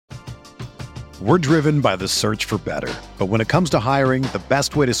We're driven by the search for better. But when it comes to hiring, the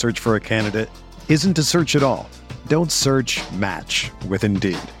best way to search for a candidate isn't to search at all. Don't search, match with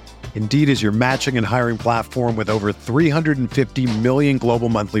Indeed. Indeed is your matching and hiring platform with over 350 million global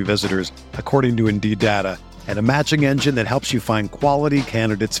monthly visitors, according to Indeed data, and a matching engine that helps you find quality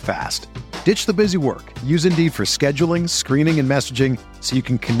candidates fast. Ditch the busy work. Use Indeed for scheduling, screening, and messaging so you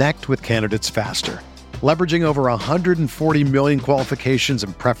can connect with candidates faster. Leveraging over 140 million qualifications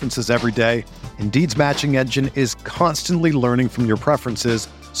and preferences every day, Indeed's matching engine is constantly learning from your preferences,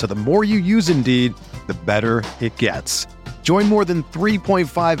 so the more you use Indeed, the better it gets. Join more than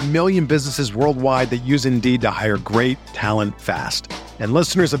 3.5 million businesses worldwide that use Indeed to hire great talent fast. And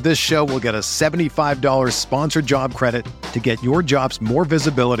listeners of this show will get a $75 sponsored job credit to get your jobs more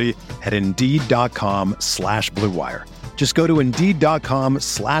visibility at Indeed.com/Blue Wire. Just go to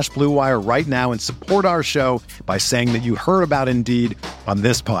Indeed.com/Blue Wire right now and support our show by saying that you heard about Indeed on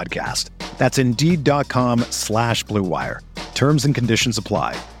this podcast. That's Indeed.com/Blue Wire. Terms and conditions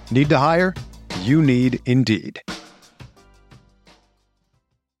apply. Need to hire? You need Indeed.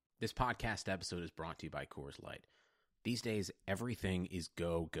 This podcast episode is brought to you by Coors Light. These days, everything is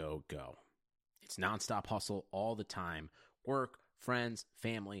go, go, go. It's nonstop hustle all the time. Work, friends,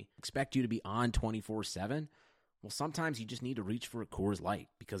 family, expect you to be on 24/7. Well, sometimes you just need to reach for a Coors Light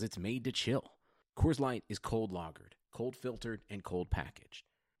because it's made to chill. Coors Light is cold lagered, cold filtered, and cold packaged.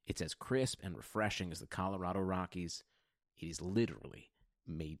 It's as crisp and refreshing as the Colorado Rockies. It is literally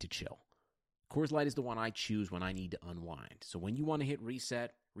made to chill. Coors Light is the one I choose when I need to unwind. So when you want to hit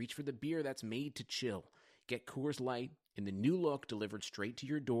reset, reach for the beer that's made to chill. Get Coors Light in the new look delivered straight to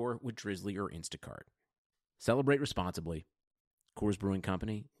your door with Drizzly or Instacart. Celebrate responsibly. Coors Brewing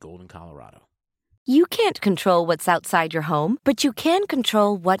Company, Golden, Colorado. You can't control what's outside your home, but you can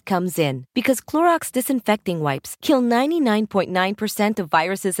control what comes in. Because Clorox disinfecting wipes kill 99.9% of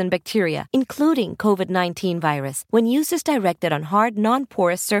viruses and bacteria, including COVID-19 virus, when used as directed on hard,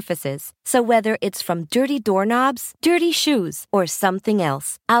 non-porous surfaces. So whether it's from dirty doorknobs, dirty shoes, or something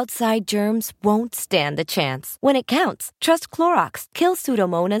else, outside germs won't stand a chance. When it counts, trust Clorox. Kill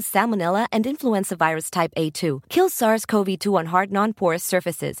Pseudomonas, Salmonella, and influenza virus type A2. Kill SARS-CoV-2 on hard, non-porous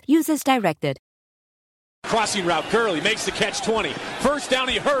surfaces. Use as directed. Crossing route, Gurley makes the catch 20. First down,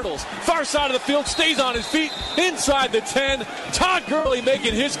 he hurdles. Far side of the field, stays on his feet. Inside the 10, Todd Gurley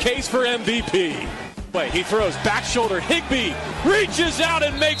making his case for MVP. He throws back shoulder. Higbee reaches out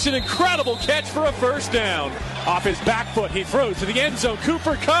and makes an incredible catch for a first down. Off his back foot, he throws to the end zone.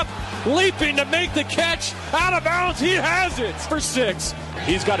 Cooper Kupp leaping to make the catch. Out of bounds, he has it for 6.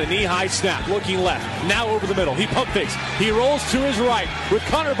 He's got a knee-high snap, looking left. Now over the middle. He pump fakes. He rolls to his right with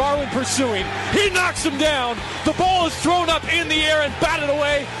Connor Barwin pursuing. He knocks him down. The ball is thrown up in the air and batted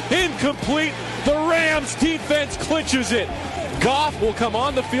away. Incomplete. The Rams defense clinches it. Goff will come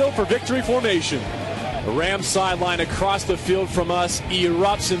on the field for victory formation. The Rams sideline across the field from us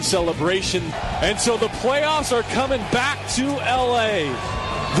erupts in celebration. And so the playoffs are coming back to L.A.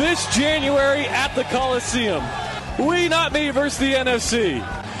 this January at the Coliseum. We not me versus the NFC.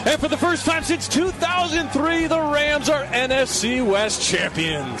 And for the first time since 2003, the Rams are NFC West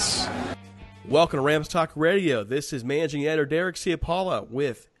champions. Welcome to Rams Talk Radio. This is managing editor Derek Ciapala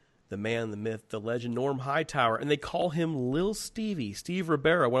with the man, the myth, the legend, Norm Hightower. And they call him Lil Stevie, Steve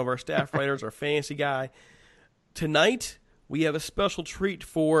Ribera, one of our staff writers, our fantasy guy. Tonight, we have a special treat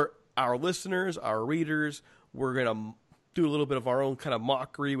for our listeners, our readers. We're going to do a little bit of our own kind of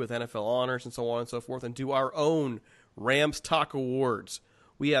mockery with NFL honors and so on and so forth, and do our own Rams Talk Awards.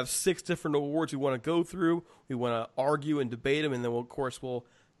 We have 6 different awards we want to go through. We want to argue and debate them, and then, of course, we'll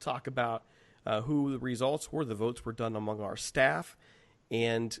talk about who the results were. The votes were done among our staff.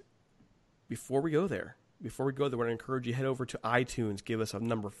 And before we go there, we want to encourage you to head over to iTunes, give us a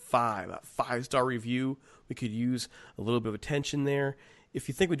number 5, a 5-star review. We could use a little bit of attention there. If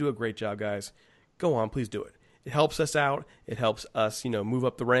you think we do a great job, guys, go on, please do it. It helps us out. It helps us, move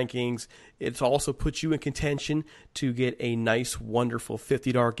up the rankings. It also puts you in contention to get a nice, wonderful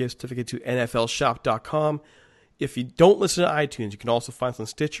 $50 gift certificate to NFLshop.com. If you don't listen to iTunes, you can also find us on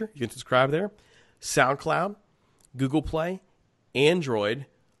Stitcher. You can subscribe there. SoundCloud, Google Play, Android,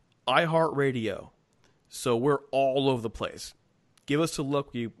 iHeartRadio. So we're all over the place. Give us a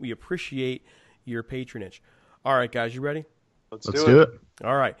look. We appreciate your patronage. All right, guys, you ready? Let's do it.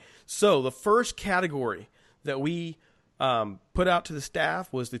 All right. So the first category that we put out to the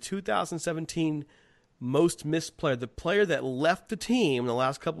staff was the 2017 most missed player, the player that left the team in the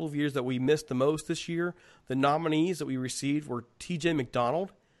last couple of years that we missed the most this year. The nominees that we received were TJ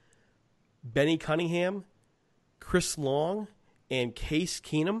McDonald, Benny Cunningham, Chris Long, and Case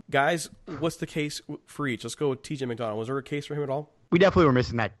Keenum. Guys, what's the case for each? Let's go with TJ McDonald. Was there a case for him at all? We definitely were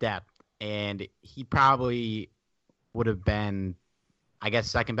missing that depth. and he probably would have been, I guess,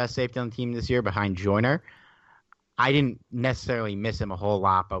 second best safety on the team this year behind Joyner. I didn't necessarily miss him a whole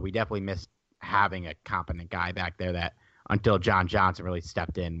lot, but we definitely missed having a competent guy back there that, until John Johnson really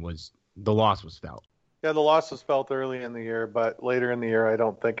stepped in, the loss was felt. Yeah, the loss was felt early in the year, but later in the year, I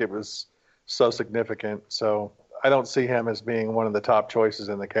don't think it was so significant. So I don't see him as being one of the top choices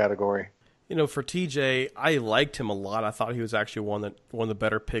in the category. You know, for TJ, I liked him a lot. I thought he was actually one of the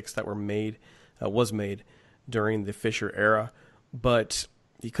better picks that was made during the Fisher era. But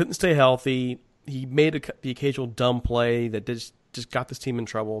he couldn't stay healthy. He made the occasional dumb play that just got this team in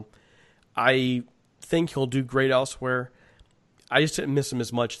trouble. I think he'll do great elsewhere. I just didn't miss him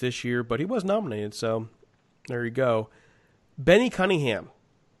as much this year, but he was nominated, so there you go. Benny Cunningham.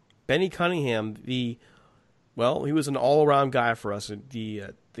 He was an all-around guy for us.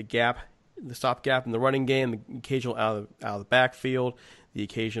 The stopgap in the running game, the occasional out of the backfield, the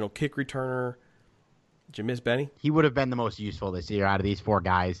occasional kick returner. Did you miss Benny? He would have been the most useful this year out of these four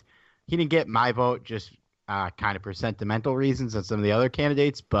guys. He didn't get my vote just kind of for sentimental reasons and some of the other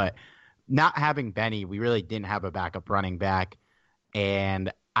candidates, but not having Benny, we really didn't have a backup running back.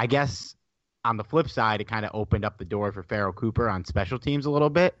 And I guess on the flip side, it kind of opened up the door for Pharoh Cooper on special teams a little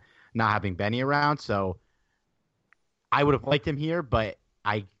bit, not having Benny around. So I would have liked him here, but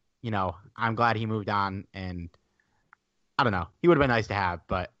I'm glad he moved on, and I don't know. He would have been nice to have,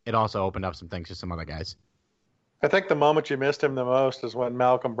 but it also opened up some things to some other guys. I think the moment you missed him the most is when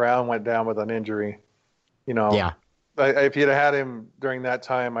Malcolm Brown went down with an injury. Yeah. If you'd have had him during that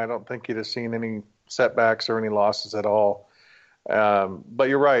time, I don't think you'd have seen any setbacks or any losses at all. But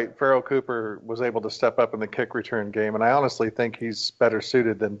you're right. Pharoh Cooper was able to step up in the kick return game, and I honestly think he's better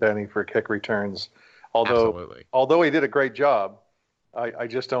suited than Benny for kick returns. Although he did a great job, I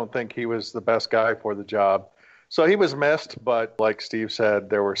just don't think he was the best guy for the job. So he was missed, but like Steve said,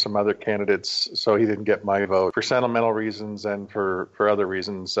 there were some other candidates, so he didn't get my vote. For sentimental reasons and for other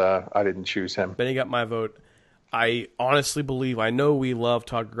reasons, I didn't choose him. Benny got my vote. I honestly believe, I know we love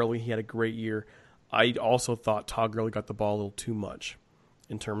Todd Gurley. He had a great year. I also thought Todd Gurley got the ball a little too much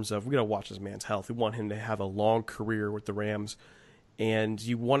in terms of, we got to watch this man's health. We want him to have a long career with the Rams, and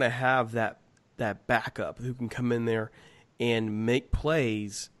you want to have that backup who can come in there and make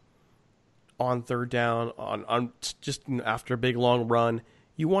plays on third down, on just after a big long run.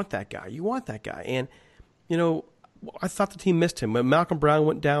 You want that guy. And, I thought the team missed him. When Malcolm Brown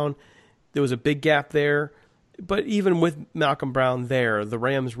went down, there was a big gap there. But even with Malcolm Brown there, the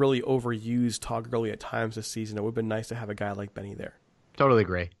Rams really overused Todd Gurley at times this season. It would have been nice to have a guy like Benny there. Totally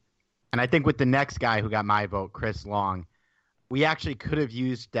agree. And I think with the next guy who got my vote, Chris Long, we actually could have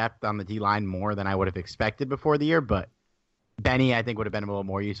used depth on the D-line more than I would have expected before the year. But Benny, I think, would have been a little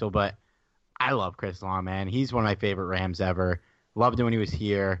more useful. But I love Chris Long, man. He's one of my favorite Rams ever. Loved him when he was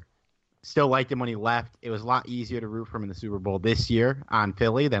here. Still liked him when he left. It was a lot easier to root for him in the Super Bowl this year on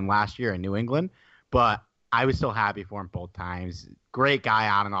Philly than last year in New England. But I was still happy for him both times. Great guy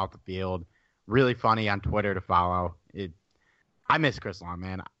on and off the field. Really funny on Twitter to follow. I miss Chris Long,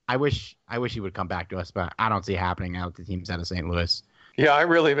 man. I wish he would come back to us, but I don't see it happening now that the team's out of St. Louis. Yeah, I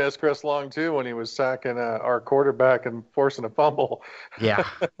really miss Chris Long, too, when he was sacking our quarterback and forcing a fumble. Yeah.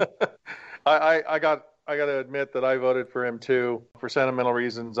 I got to admit that I voted for him, too, for sentimental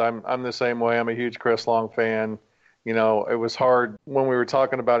reasons. I'm the same way. I'm a huge Chris Long fan. It was hard when we were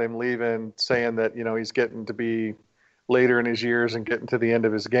talking about him leaving, saying that, he's getting to be later in his years and getting to the end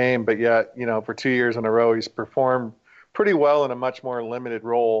of his game. But yet, for 2 years in a row, he's performed pretty well in a much more limited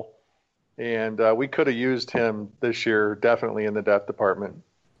role. And we could have used him this year, definitely in the depth department.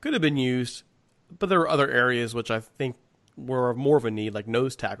 Could have been used, But there were other areas which I think were more of a need, like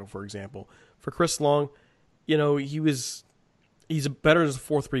nose tackle, for example. For Chris Long, he's better as a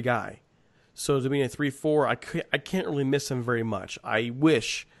 4-3 guy. So to be a 3-4, I can't really miss him very much. I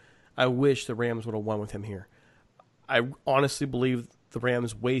wish the Rams would have won with him here. I honestly believe the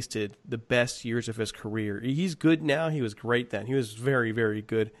Rams wasted the best years of his career. He's good now. He was great then. He was very, very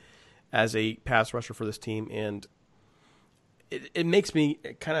good as a pass rusher for this team, and it makes me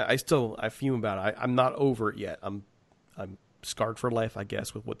kind of I fume about it. I'm not over it yet. I'm scarred for life, I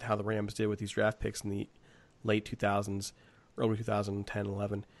guess, with how the Rams did with these draft picks in the late 2000s, early 2010,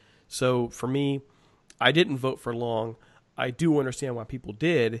 11. So for me, I didn't vote for Long. I do understand why people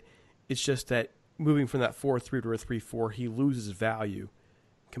did. It's just that moving from that 4-3 to a 3-4, he loses value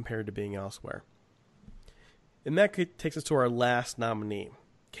compared to being elsewhere. And that takes us to our last nominee,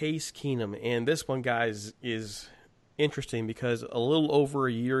 Case Keenum. And this one, guys, is interesting because a little over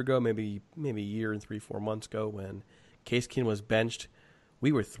a year ago, maybe a year and 3-4 months ago, when Case Keenum was benched,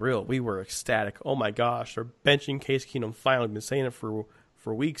 we were thrilled. We were ecstatic. Oh my gosh, they're benching Case Keenum finally. We've been saying it for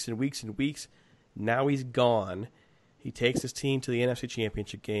for weeks and weeks and weeks. Now he's gone. He takes his team to the NFC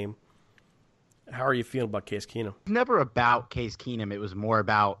Championship game. How are you feeling about Case Keenum? Never about Case Keenum. It was more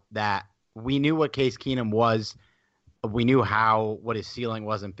about that we knew what Case Keenum was. We knew what his ceiling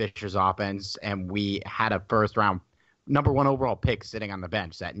was in Fisher's offense, and we had a first-round number 1 overall pick sitting on the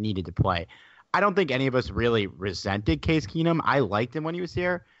bench that needed to play. I don't think any of us really resented Case Keenum. I liked him when he was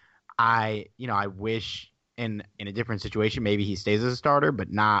here. I wish in a different situation maybe he stays as a starter,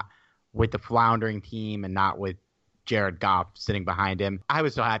 but not with the floundering team and not with Jared Goff sitting behind him. I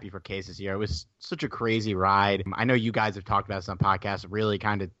was so happy for Case this year. It was such a crazy ride. I know you guys have talked about this on podcasts. It really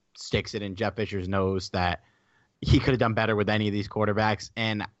kind of sticks it in Jeff Fisher's nose that he could have done better with any of these quarterbacks.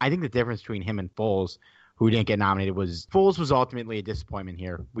 And I think the difference between him and Foles, who didn't get nominated, was Foles was ultimately a disappointment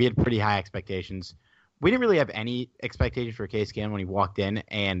here. We had pretty high expectations. We didn't really have any expectations for Case Keenum when he walked in,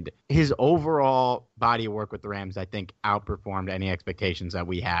 and his overall body of work with the Rams, I think, outperformed any expectations that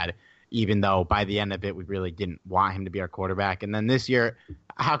we had, even though by the end of it, we really didn't want him to be our quarterback. And then this year,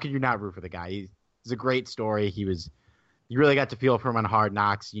 how could you not root for the guy? He's a great story. You really got to feel for him on Hard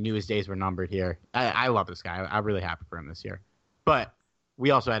Knocks. You knew his days were numbered here. I love this guy. I'm really happy for him this year. But we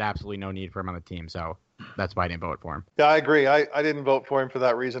also had absolutely no need for him on the team, so that's why I didn't vote for him. Yeah, I agree. I didn't vote for him for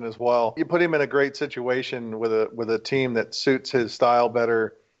that reason as well. You put him in a great situation with a team that suits his style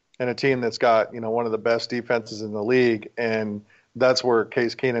better and a team that's got, one of the best defenses in the league, and that's where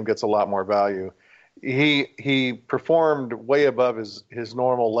Case Keenum gets a lot more value. He performed way above his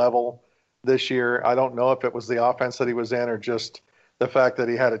normal level this year. I don't know if it was the offense that he was in or just the fact that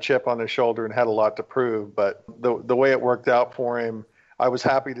he had a chip on his shoulder and had a lot to prove, but the way it worked out for him, I was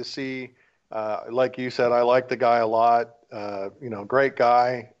happy to see. Like you said, I like the guy a lot. Great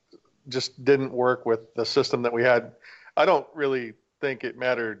guy. Just didn't work with the system that we had. I don't really think it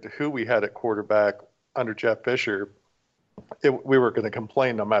mattered who we had at quarterback under Jeff Fisher. We were going to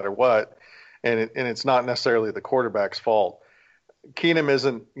complain no matter what, and it's not necessarily the quarterback's fault. Keenum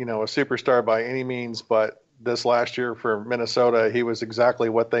isn't, a superstar by any means, but this last year for Minnesota, he was exactly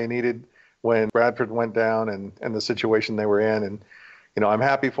what they needed when Bradford went down and the situation they were in. And, I'm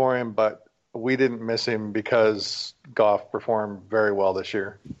happy for him, but we didn't miss him because Goff performed very well this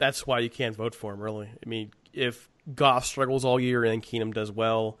year. That's why you can't vote for him, really. I mean, if Goff struggles all year and Keenum does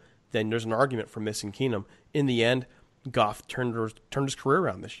well, then there's an argument for missing Keenum. In the end, Goff turned his career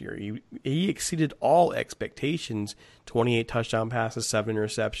around this year. He exceeded all expectations, 28 touchdown passes, 7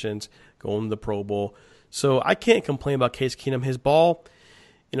 interceptions, going to the Pro Bowl. So I can't complain about Case Keenum. His ball,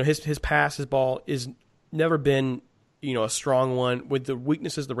 his ball is never been, a strong one. With the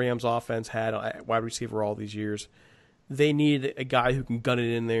weaknesses the Rams offense had at wide receiver all these years, they need a guy who can gun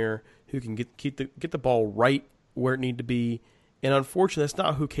it in there, who can get the ball right where it needed to be. And unfortunately, that's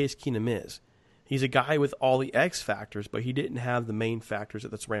not who Case Keenum is. He's a guy with all the X factors, but he didn't have the main factors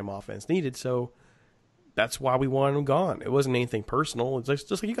that this Ram offense needed. So that's why we wanted him gone. It wasn't anything personal. It's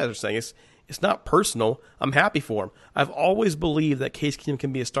just like you guys are saying. It's not personal. I'm happy for him. I've always believed that Case Keenum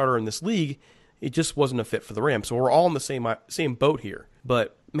can be a starter in this league. It just wasn't a fit for the Rams. So we're all in the same boat here.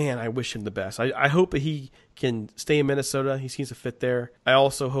 But, man, I wish him the best. I hope that he can stay in Minnesota. He seems to fit there. I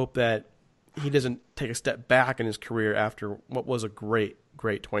also hope that he doesn't take a step back in his career after what was a great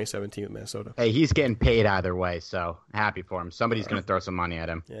 2017 with Minnesota. Hey, he's getting paid either way, so happy for him. Somebody's going to throw some money at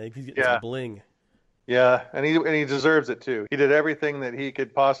him. Yeah, he's getting some bling. Yeah, and he deserves it too. He did everything that he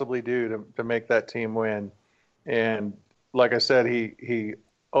could possibly do to make that team win. And like I said, he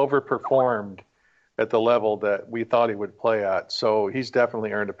overperformed at the level that we thought he would play at. So he's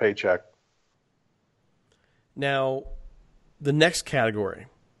definitely earned a paycheck. Now, the next category.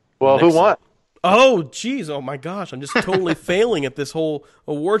 Well, who won? Oh, geez. Oh, my gosh. I'm just totally failing at this whole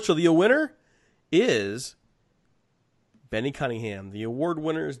award show. The winner is Benny Cunningham. The award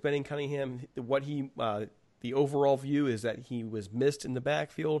winner is Benny Cunningham. The overall view is that he was missed in the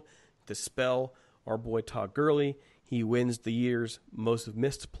backfield to spell our boy Todd Gurley. He wins the year's most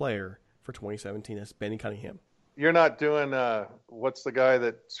missed player for 2017. That's Benny Cunningham. You're not doing what's the guy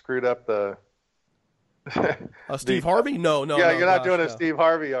that screwed up the Steve Harvey? No. Yeah, you're not doing a Steve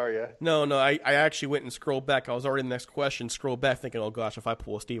Harvey, are you? No. I actually went and scrolled back. I was already in the next question. Scrolled back, thinking, "Oh gosh, if I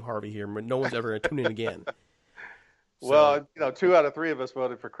pull a Steve Harvey here, no one's ever going to tune in again." So, well, 2 out of 3 of us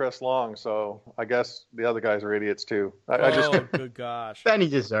voted for Chris Long, so I guess the other guys are idiots too. Good gosh. Benny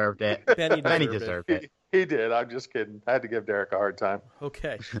deserved it. Benny deserved it. He did. I'm just kidding. I had to give Derek a hard time.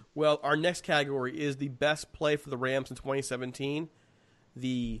 Okay. Well, our next category is the best play for the Rams in 2017.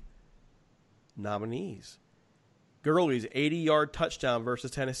 The nominees: Gurley's 80-yard touchdown versus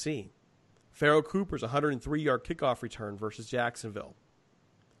Tennessee. Pharoh Cooper's 103-yard kickoff return versus Jacksonville.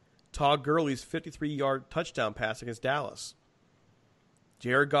 Todd Gurley's 53-yard touchdown pass against Dallas.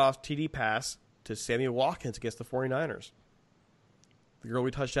 Jared Goff's TD pass to Sammy Watkins against the 49ers. The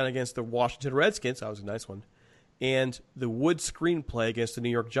Gurley touchdown against the Washington Redskins. That was a nice one. And the Wood screenplay against the New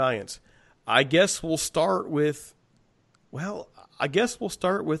York Giants. I guess we'll start with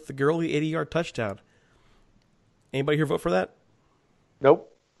the Gurley 80-yard touchdown. Anybody here vote for that?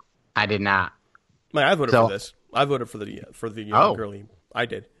 Nope. I did not. Man, I voted for this. I voted for the Gurley. I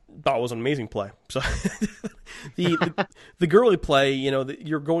did. Thought it was an amazing play. So the Gurley play,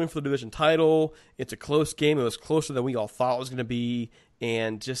 you're going for the division title. It's a close game. It was closer than we all thought it was going to be.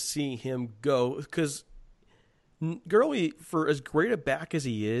 And just seeing him go, because Gurley, for as great a back as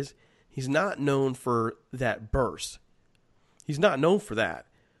he is, he's not known for that burst. He's not known for that.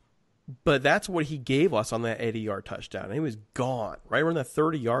 But that's what he gave us on that 80-yard touchdown. And he was gone. Right around the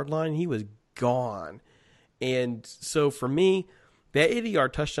 30-yard line, he was gone. And so for me, that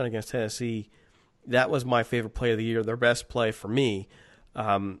 80-yard touchdown against Tennessee, that was my favorite play of the year, their best play for me.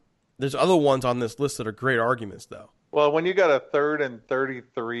 There's other ones on this list that are great arguments, though. Well, when you got a 3rd and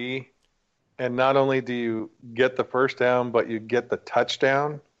 33, and not only do you get the first down, but you get the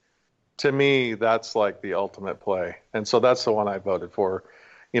touchdown, to me, that's like the ultimate play. And so that's the one I voted for.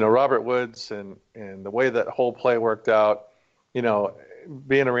 Robert Woods and the way that whole play worked out,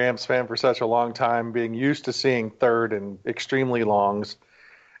 being a Rams fan for such a long time, being used to seeing 3rd and extremely longs,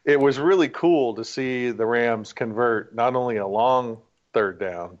 it was really cool to see the Rams convert not only a long 3rd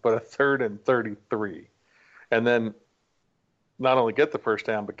down, but a 3rd and 33. And then not only get the first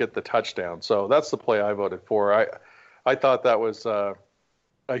down, but get the touchdown. So that's the play I voted for. I thought that was a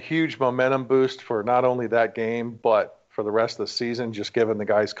huge momentum boost for not only that game, but for the rest of the season, just giving the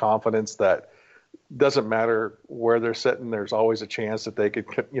guys confidence that doesn't matter where they're sitting, there's always a chance that they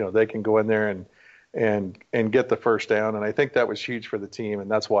can go in there and get the first down. And I think that was huge for the team,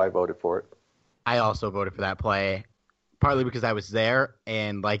 and that's why I voted for it. I also voted for that play, partly because I was there,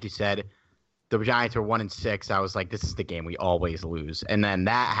 and like you said, the Giants were 1-6. I was like, this is the game we always lose. And then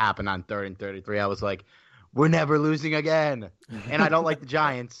that happened on 3rd and 33. I was like, we're never losing again. And I don't like the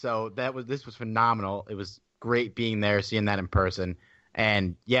Giants, so this was phenomenal. It was great being there, seeing that in person.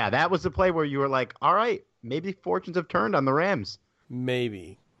 And yeah, that was the play where you were like, all right, maybe fortunes have turned on the Rams.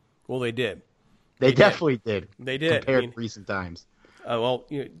 Maybe. Well, they did. They definitely did. They did. Compared to recent times.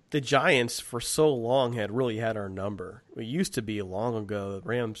 The Giants for so long had our number. It used to be long ago, the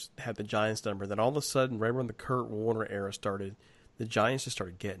Rams had the Giants number. Then all of a sudden, right when the Kurt Warner era started, the Giants just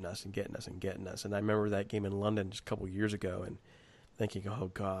started getting us and getting us and getting us. And I remember that game in London just a couple of years ago and thinking,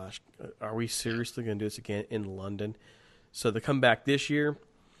 oh gosh, are we seriously going to do this again in London? So the comeback this year,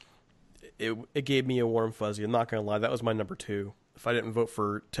 it gave me a warm fuzzy. I'm not going to lie. That was my number 2. If I didn't vote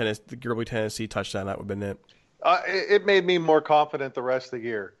for the Gurley Tennessee touchdown, that would have been it. It made me more confident the rest of the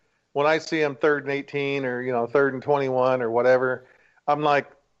year. When I see them 3rd and 18 or 3rd and 21 or whatever, I'm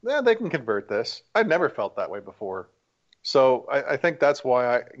like, yeah, they can convert this. I'd never felt that way before. So I think that's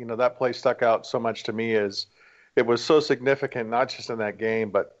why that play stuck out so much to me, is it was so significant, not just in that game,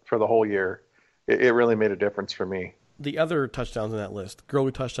 but for the whole year. It really made a difference for me. The other touchdowns on that list,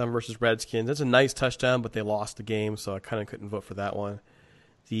 Gurley touchdown versus Redskins, that's a nice touchdown, but they lost the game, so I kind of couldn't vote for that one.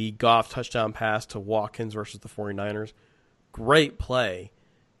 The Goff touchdown pass to Watkins versus the 49ers, great play,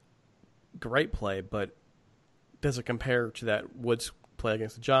 but does it compare to that Woods play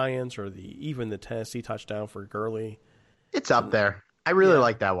against the Giants or even the Tennessee touchdown for Gurley? It's up there. I really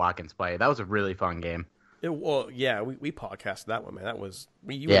like that Watkins play. That was a really fun game. We podcasted that one, man. That was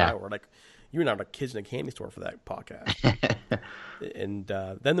and I were like, you and I were like kids in a candy store for that podcast. And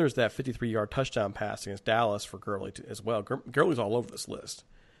then there's that 53-yard touchdown pass against Dallas for Gurley as well. Gurley's all over this list.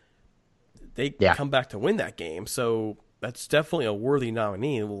 They come back to win that game, so that's definitely a worthy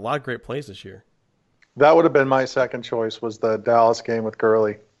nominee. A lot of great plays this year. That would have been my second choice, was the Dallas game with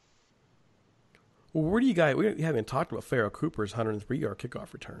Gurley. Well, where do you guys? We haven't talked about Pharoh Cooper's 103-yard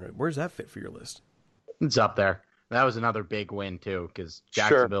kickoff return. Where does that fit for your list? It's up there. That was another big win too, because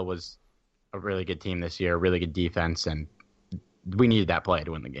Jacksonville was a really good team this year, really good defense, and we needed that play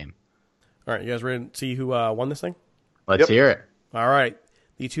to win the game. All right, you guys ready to see who won this thing? Let's hear it. All right.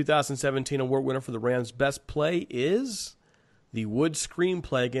 The 2017 award winner for the Rams' best play is the Wood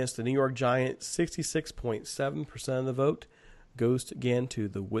screenplay against the New York Giants. 66.7% of the vote goes again to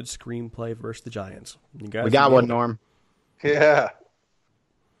the Wood screenplay versus the Giants. You guys, we got one, Norm. Yeah.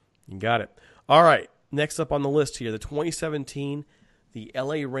 You got it. All right. Next up on the list here, the 2017, the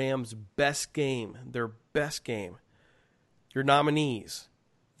LA Rams' best game, their best game. Your nominees,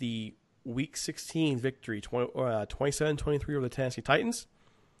 the Week 16 victory, 27-23 over the Tennessee Titans.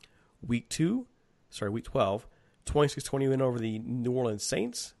 Week 12, 26-20 win over the New Orleans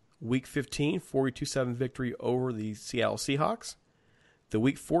Saints. Week 15, 42-7 victory over the Seattle Seahawks. the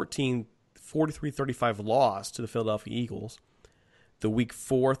Week 14 43-35 loss to the Philadelphia Eagles, the Week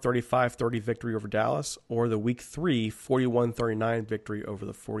 4 35-30 victory over Dallas, or the Week 3 41-39 victory over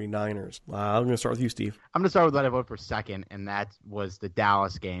the 49ers? I'm going to start with you, Steve. I'm going to start with what I voted for second, and that was the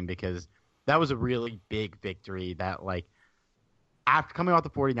Dallas game, because that was a really big victory that, like, after coming off the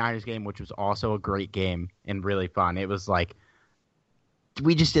 49ers game, which was also a great game and really fun, it was like,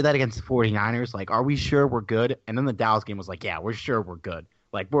 we just did that against the 49ers. Like, are we sure we're good? And then the Dallas game was like, yeah, we're sure we're good.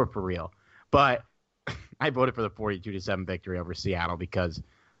 Like, we're for real. But I voted for the 42-7 victory over Seattle because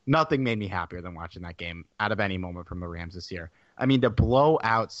nothing made me happier than watching that game out of any moment from the Rams this year. I mean, to blow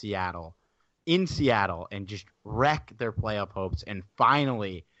out Seattle in Seattle and just wreck their playoff hopes and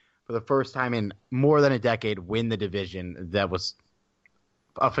finally, for the first time in more than a decade, win the division, that was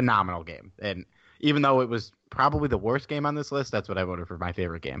a phenomenal game. And even though it was probably the worst game on this list, that's what I voted for my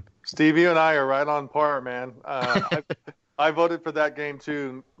favorite game. Steve, you and I are right on par, man. I voted for that game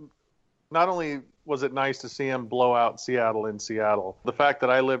too. Not only was it nice to see him blow out Seattle in Seattle, the fact that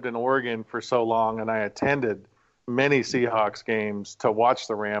I lived in Oregon for so long and I attended many Seahawks games to watch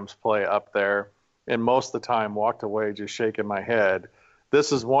the Rams play up there, and most of the time walked away just shaking my head.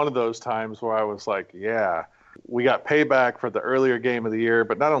 This is one of those times where I was like, yeah, we got payback for the earlier game of the year,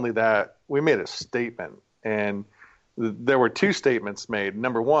 but not only that, we made a statement. And there were two statements made.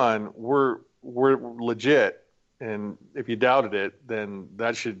 Number one, we're legit. And if you doubted it, then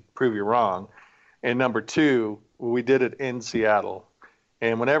that should prove you wrong. And number two, we did it in Seattle.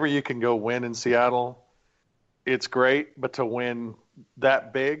 And whenever you can go win in Seattle, it's great. But to win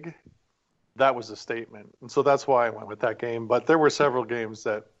that big, that was a statement. And so that's why I went with that game. But there were several games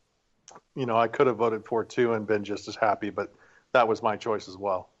that, you know, I could have voted for too and been just as happy. But that was my choice as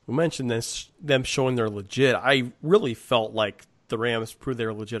well. We mentioned them showing they're legit. I really felt like the Rams proved they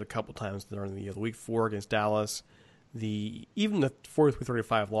were legit a couple times during the year. The Week 4 against Dallas, even the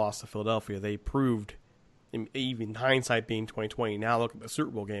 43-35 loss to Philadelphia, they proved, even hindsight being 2020, now look at the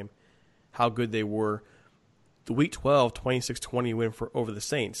Super Bowl game, how good they were. The Week 12, 26-20 win over the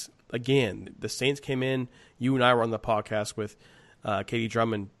Saints. Again, the Saints came in. You and I were on the podcast with Katie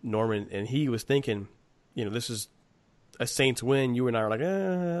Drummond, Norman, and he was thinking, you know, this is a Saints win. You and I were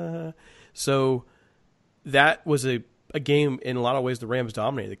like, So that was a game, in a lot of ways, the Rams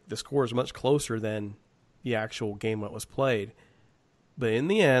dominated. The score is much closer than the actual game that was played. But in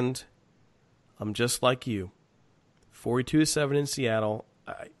the end, I'm just like you. 42-7 in Seattle.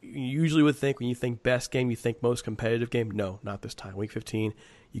 You usually would think, when you think best game, you think most competitive game. No, not this time. Week 15,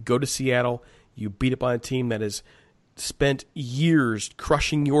 you go to Seattle, you beat up on a team that has spent years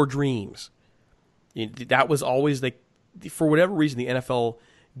crushing your dreams. That was always for whatever reason, the NFL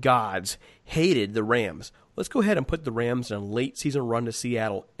gods hated the Rams. Let's go ahead and put the Rams in a late season run to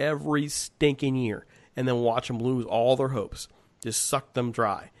Seattle every stinking year and then watch them lose all their hopes. Just suck them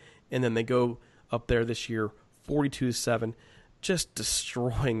dry. And then they go up there this year, 42-7, just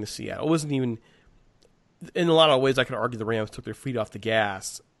destroying the Seattle. It wasn't even, in a lot of ways, I could argue the Rams took their feet off the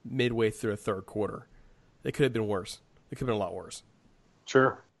gas midway through the third quarter. They could have been worse. It could have been a lot worse.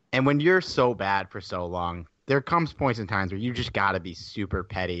 Sure. And when you're so bad for so long, there comes points in times where you just got to be super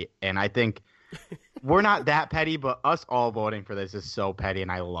petty. And I think we're not that petty, but us all voting for this is so petty,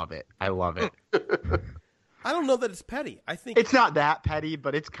 and I love it. I love it. I don't know that it's petty. I think it's not that petty,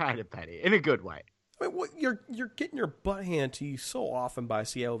 but it's kind of petty in a good way. I mean, you're getting your butt handed to you so often by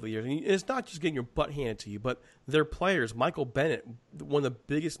Seattle over the years. And it's not just getting your butt handed to you, but their players, Michael Bennett, one of the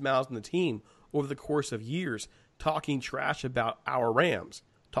biggest mouths on the team over the course of years, talking trash about our Rams,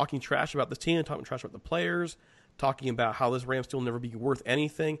 talking trash about the team, talking trash about the players, talking about how this Rams team will never be worth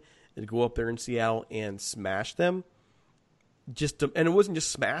anything, and to go up there in Seattle and smash them. And it wasn't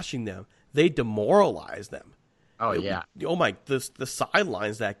just smashing them; they demoralized them. Oh yeah! The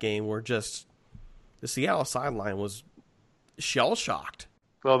sidelines that game were just. The Seattle sideline was shell-shocked.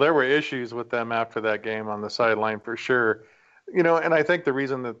 Well, there were issues with them after that game on the sideline for sure. You know, and I think the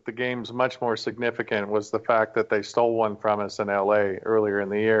reason that the game's much more significant was the fact that they stole one from us in L.A. earlier in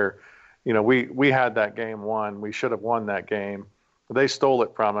the year. You know, we had that game won. We should have won that game. They stole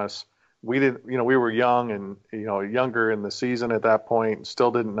it from us. We didn't. You know, we were young and, you know, younger in the season at that point.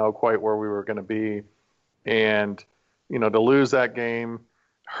 Still didn't know quite where we were going to be. And, you know, to lose that game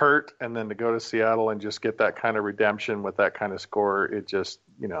hurt, and then to go to Seattle and just get that kind of redemption with that kind of score, it just,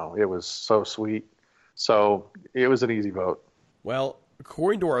 you know, it was so sweet. So it was an easy vote. Well,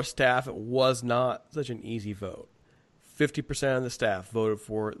 according to our staff, it was not such an easy vote. 50% of the staff voted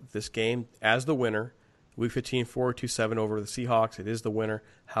for this game as the winner. Week 15, 42-7 over the Seahawks. It is the winner.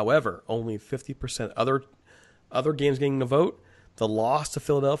 However, only 50% other games getting a vote. The loss to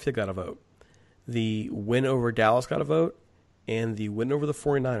Philadelphia got a vote. The win over Dallas got a vote. And the win over the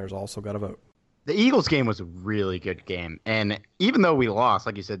 49ers also got a vote. The Eagles game was a really good game. And even though we lost,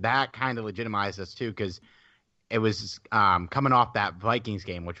 like you said, that kind of legitimized us too, because it was coming off that Vikings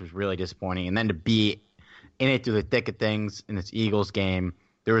game, which was really disappointing. And then to be in it through the thick of things in this Eagles game,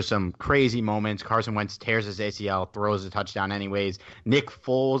 there were some crazy moments. Carson Wentz tears his ACL, throws a touchdown anyways. Nick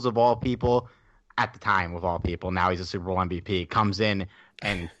Foles, of all people, at the time of all people, now he's a Super Bowl MVP, comes in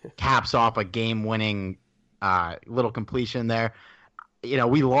and caps off a game-winning little completion there. You know,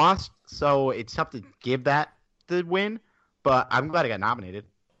 we lost, so it's tough to give that the win, but I'm glad I got nominated.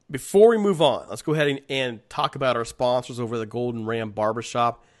 Before we move on, let's go ahead and talk about our sponsors over at the Golden Ram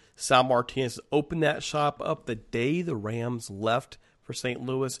Barbershop. Sal Martinez opened that shop up the day the Rams left for St.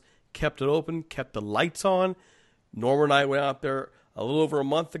 Louis, kept it open, kept the lights on. Norm and I went out there a little over a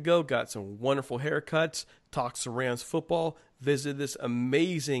month ago, got some wonderful haircuts, talked some Rams football, visited this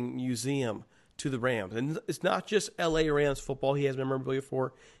amazing museum to the Rams. And it's not just LA Rams football he has memorabilia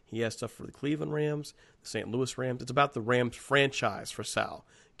for. He has stuff for the Cleveland Rams, the St. Louis Rams. It's about the Rams franchise for Sal.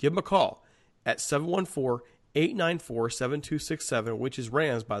 Give him a call at 714-894-7267, which is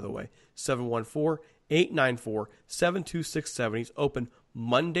Rams, by the way, 714-894-7267. He's open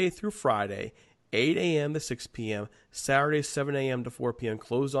Monday through Friday, 8 a.m. to 6 p.m., Saturday, 7 a.m. to 4 p.m.,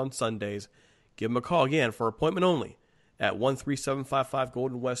 closed on Sundays. Give him a call again for appointment only at 13755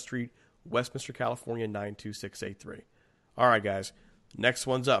 Golden West Street, Westminster, California, 92683. All right, guys. Next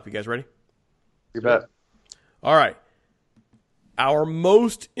one's up. You guys ready? You bet. All right. Our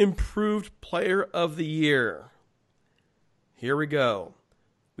most improved player of the year. Here we go.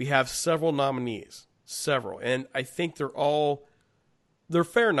 We have several nominees. Several. And I think they're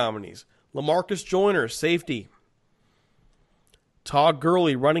fair nominees. LaMarcus Joyner, safety. Todd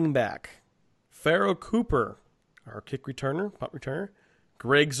Gurley, running back. Pharoh Cooper, our kick returner, punt returner.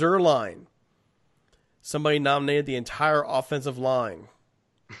 Greg Zuerlein. Somebody nominated the entire offensive line.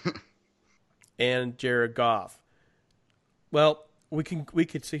 And Jared Goff. Well, we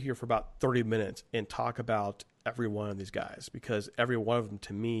could sit here for about 30 minutes and talk about every one of these guys, because every one of them,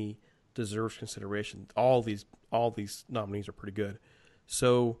 to me, deserves consideration. All these nominees are pretty good.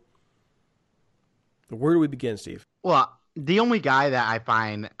 So, where do we begin, Steve? Well, the only guy that I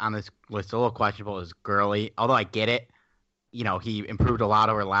find on this list a little questionable is Gurley. Although I get it, you know, he improved a lot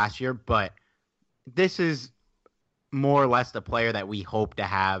over last year, but this is more or less the player that we hope to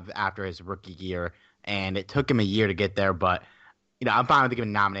have after his rookie year, and it took him a year to get there, but, you know, I'm fine with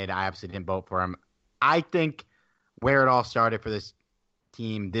getting nominated. I absolutely didn't vote for him. I think where it all started for this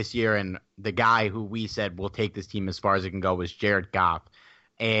team this year, and the guy who we said will take this team as far as it can go, was Jared Goff.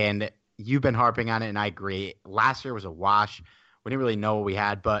 And you've been harping on it, and I agree. Last year was a wash. We didn't really know what we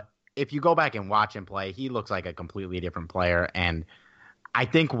had, but if you go back and watch him play, he looks like a completely different player. And I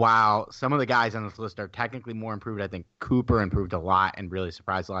think while some of the guys on this list are technically more improved, I think Cooper improved a lot and really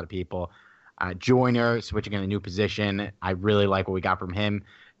surprised a lot of people. Joyner switching in a new position, I really like what we got from him.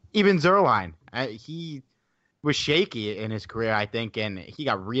 Even Zuerlein, he was shaky in his career, I think, and he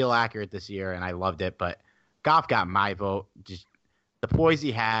got real accurate this year, and I loved it. But Goff got my vote. Just the poise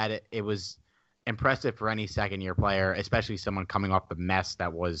he had, it was impressive for any second-year player, especially someone coming off the mess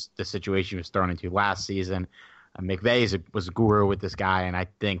that was the situation he was thrown into last season. McVay was a guru with this guy, and I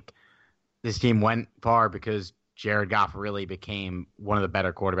think this team went far because Jared Goff really became one of the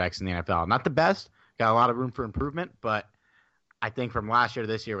better quarterbacks in the NFL. Not the best, got a lot of room for improvement, but I think from last year to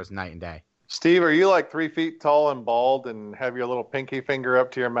this year was night and day. Steve, are you like 3 feet tall and bald and have your little pinky finger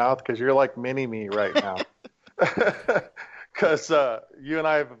up to your mouth? Because you're like mini-me right now. Because you and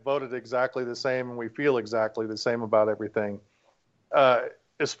I have voted exactly the same, and we feel exactly the same about everything.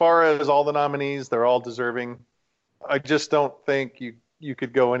 As far as all the nominees, they're all deserving. I just don't think you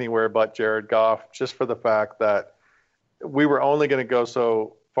could go anywhere but Jared Goff, just for the fact that we were only going to go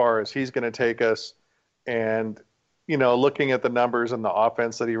so far as he's going to take us. And, you know, looking at the numbers and the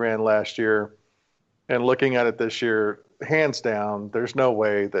offense that he ran last year and looking at it this year, hands down, there's no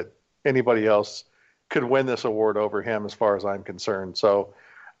way that anybody else could win this award over him as far as I'm concerned. So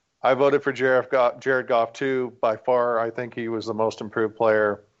I voted for Jared Goff too. By far, I think he was the most improved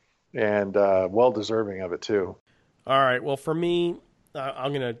player and well deserving of it too. All right. Well, for me,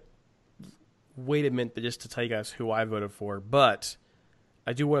 I'm going to wait a minute just to tell you guys who I voted for, but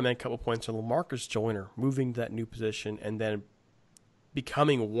I do want to make a couple points on LaMarcus Joyner moving to that new position and then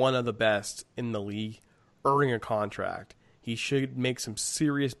becoming one of the best in the league, earning a contract. He should make some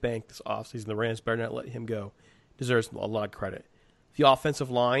serious bank this offseason. The Rams better not let him go. Deserves a lot of credit. The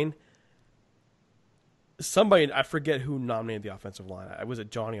offensive line, somebody, I forget who nominated the offensive line. Was it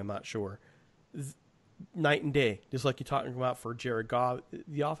Johnny? I'm not sure. Night and day, just like you're talking about for Jared Goff.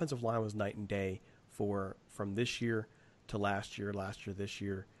 The offensive line was night and day from this year to last year, this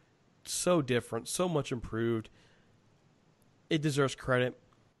year. So different, so much improved. It deserves credit.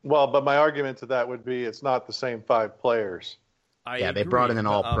 Well, but my argument to that would be it's not the same 5 players. I They agree, brought in an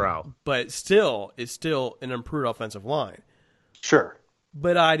all-pro. But it's still an improved offensive line. Sure.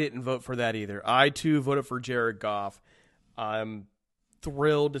 But I didn't vote for that either. I, too, voted for Jared Goff. I'm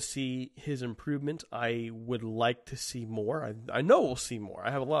thrilled to see his improvement. I would like to see more. I know we'll see more.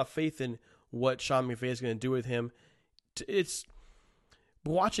 I have a lot of faith in what Sean McVay is going to do with him. It's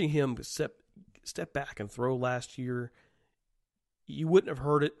watching him step back and throw last year. You wouldn't have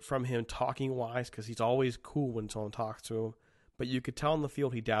heard it from him talking-wise because he's always cool when someone talks to him. But you could tell on the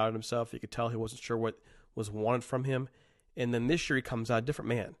field he doubted himself. You could tell he wasn't sure what was wanted from him. And then this year he comes out a different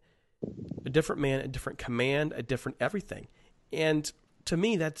man. A different command, a different everything. And to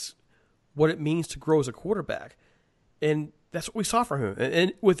me, that's what it means to grow as a quarterback. And that's what we saw from him.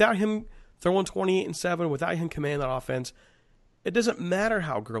 And without him throwing 28-7, without him commanding that offense, it doesn't matter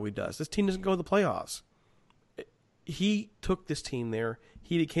how Gurley does. This team doesn't go to the playoffs. He took this team there.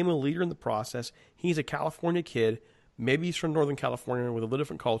 He became a leader in the process. He's a California kid. Maybe he's from Northern California with a little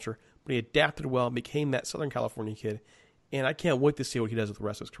different culture, but he adapted well and became that Southern California kid. And I can't wait to see what he does with the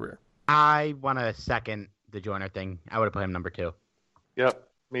rest of his career. I want to second the Joyner thing. I would have put him number 2. Yep,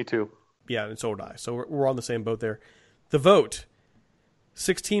 me too. Yeah, and so would I. So we're on the same boat there. The vote,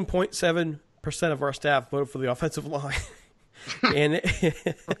 16.7% of our staff voted for the offensive line. And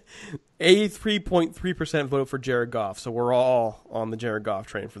 83.3% voted for Jared Goff. So we're all on the Jared Goff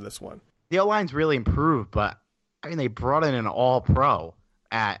train for this one. The O-line's really improved, but I mean, they brought in an all-pro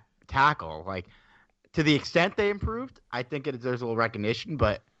at tackle. Like, to the extent they improved, I think there's a little recognition,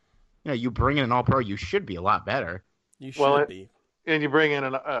 but you bring in an all-pro, you should be a lot better. You should be. And you bring in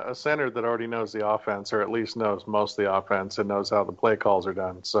a center that already knows the offense, or at least knows most of the offense and knows how the play calls are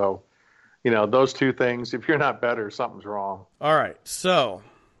done. So, those two things, if you're not better, something's wrong. All right, so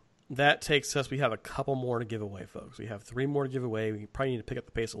that takes us, we have a couple more to give away, folks. We have 3 more to give away. We probably need to pick up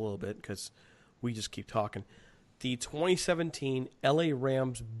the pace a little bit because we just keep talking. The 2017 LA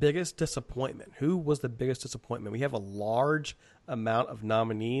Rams' biggest disappointment. Who was the biggest disappointment? We have a large amount of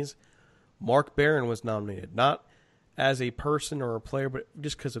nominees. Mark Barron was nominated, not as a person or a player, but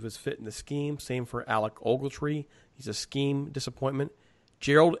just because of his fit in the scheme. Same for Alec Ogletree. He's a scheme disappointment.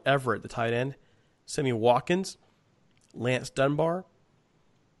 Gerald Everett, the tight end. Sammy Watkins. Lance Dunbar.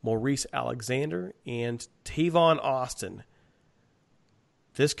 Maurice Alexander. And Tavon Austin.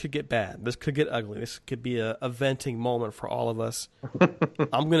 This could get bad. This could get ugly. This could be a venting moment for all of us.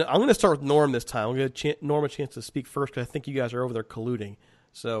 I'm gonna start with Norm this time. I'm going to give Norm a chance to speak first because I think you guys are over there colluding.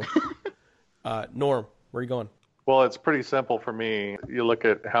 So, Norm, where are you going? Well, it's pretty simple for me. You look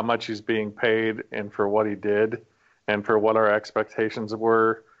at how much he's being paid and for what he did and for what our expectations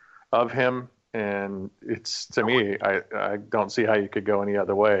were of him. And it's, to me, I don't see how you could go any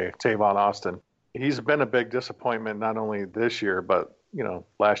other way. Tavon Austin. He's been a big disappointment not only this year, but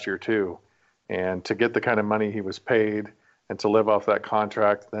last year too. And to get the kind of money he was paid and to live off that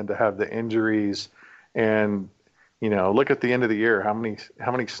contract, then to have the injuries and, look at the end of the year, how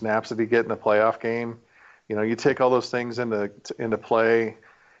many snaps did he get in the playoff game? You take all those things into play.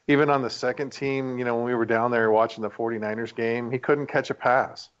 Even on the second team, when we were down there watching the 49ers game, he couldn't catch a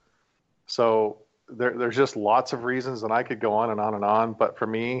pass. So there's just lots of reasons, and I could go on and on and on. But for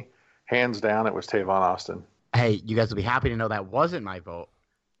me, hands down, it was Tavon Austin. Hey, you guys will be happy to know that wasn't my vote.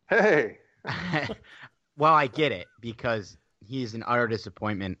 Hey. Well, I get it because he's an utter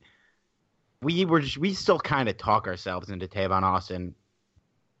disappointment. We still kind of talk ourselves into Tavon Austin.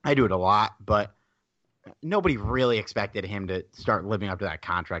 I do it a lot, but nobody really expected him to start living up to that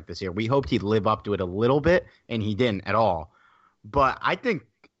contract this year. We hoped he'd live up to it a little bit, and he didn't at all. But I think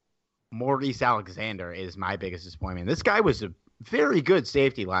Maurice Alexander is my biggest disappointment. This guy was a very good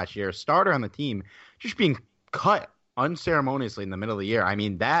safety last year, starter on the team, just being cut unceremoniously in the middle of the year. I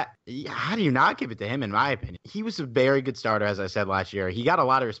mean, how do you not give it to him, in my opinion? He was a very good starter, as I said, last year. He got a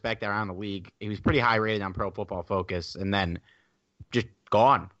lot of respect around the league. He was pretty high rated on Pro Football Focus, and then just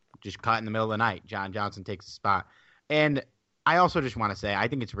gone. Just cut in the middle of the night. John Johnson takes the spot. And I also just want to say, I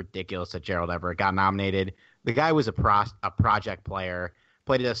think it's ridiculous that Gerald Everett got nominated. The guy was a project player,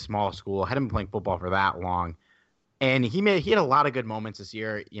 played at a small school, hadn't been playing football for that long. And he had a lot of good moments this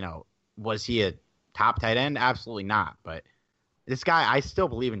year. Was he a top tight end? Absolutely not. But this guy, I still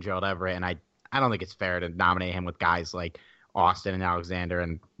believe in Gerald Everett, and I don't think it's fair to nominate him with guys like Austin and Alexander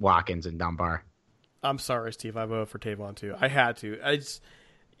and Watkins and Dunbar. I'm sorry, Steve. I voted for Tavon too. I had to.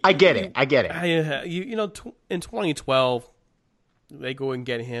 I get it. In 2012, they go and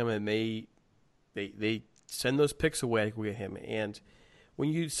get him, and they send those picks away to go get him. And when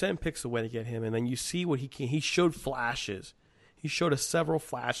you send picks away to get him, and then you see what he showed flashes. He showed us several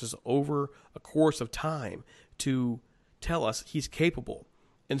flashes over a course of time to tell us he's capable.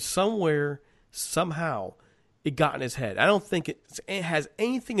 And somewhere, somehow, it got in his head. I don't think it has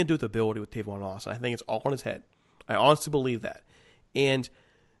anything to do with ability with Tavon Austin. I think it's all in his head. I honestly believe that. And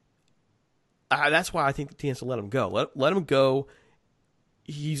that's why I think the team has to let him go. Let him go.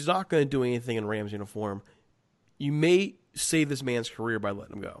 He's not going to do anything in Rams uniform. You may save this man's career by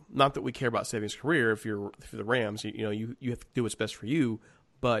letting him go. Not that we care about saving his career. If you're the Rams, you have to do what's best for you.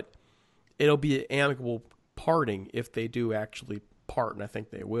 But it'll be an amicable parting if they do actually part, and I think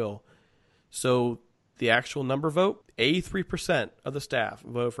they will. So the actual number vote: 83% of the staff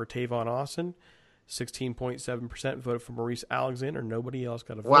voted for Tavon Austin. 16.7% voted for Maurice Alexander. Nobody else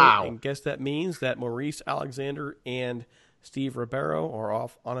got a vote. Wow. And guess that means that Maurice Alexander and Steve Ribeiro are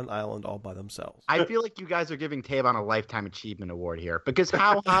off on an island all by themselves. I feel like you guys are giving Tavon a Lifetime Achievement Award here, because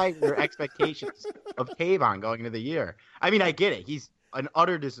how high are your expectations of Tavon going into the year? I mean, I get it. He's an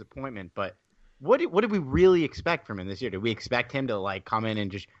utter disappointment, but what did we really expect from him this year? Did we expect him to come in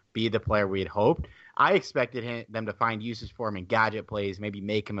and just be the player we had hoped? I expected them to find uses for him in gadget plays, maybe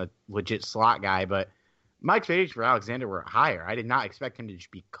make him a legit slot guy, but my expectations for Alexander were higher. I did not expect him to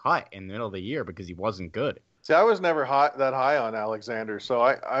just be cut in the middle of the year because he wasn't good. See, I was never that high on Alexander, so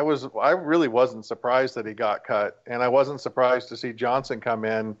I really wasn't surprised that he got cut, and I wasn't surprised to see Johnson come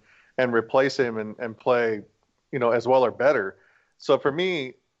in and replace him and play, as well or better. So for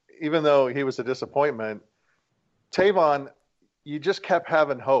me, even though he was a disappointment, Tavon, you just kept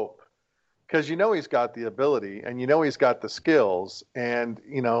having hope because he's got the ability and he's got the skills, and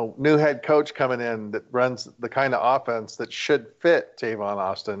new head coach coming in that runs the kind of offense that should fit Tavon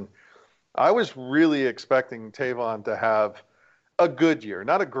Austin. I was really expecting Tavon to have a good year,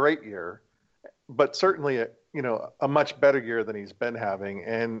 not a great year, but certainly a much better year than he's been having.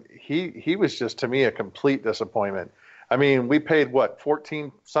 And he was just, to me, a complete disappointment. I mean, we paid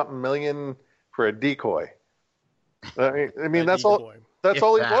 14-something million for a decoy. I mean, that's all. That's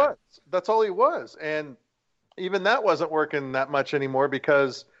all he was. That's all he was. And even that wasn't working that much anymore,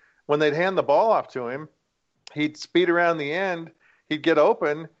 because when they'd hand the ball off to him, he'd speed around the end, he'd get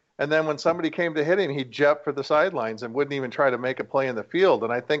open. And then when somebody came to hit him, he'd jet for the sidelines and wouldn't even try to make a play in the field.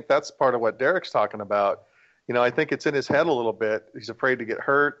 And I think that's part of what Derek's talking about. I think it's in his head a little bit. He's afraid to get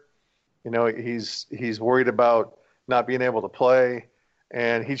hurt. He's worried about not being able to play.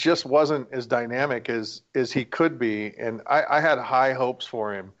 And he just wasn't as dynamic as he could be. And I had high hopes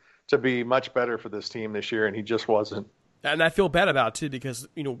for him to be much better for this team this year, and he just wasn't. And I feel bad about it, too, because,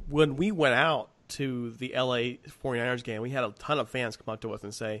 when we went out to the LA 49ers game, we had a ton of fans come up to us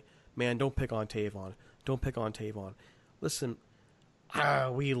and say, man, don't pick on Tavon. Don't pick on Tavon. Listen,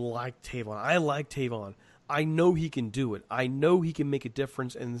 we like Tavon. I like Tavon. I know he can do it. I know he can make a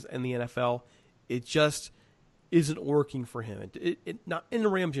difference in the NFL. It just isn't working for him. It not in the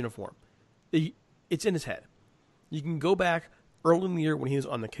Rams uniform. It's in his head. You can go back early in the year when he was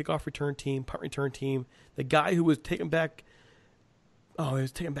on the kickoff return team, punt return team, the guy who was taking back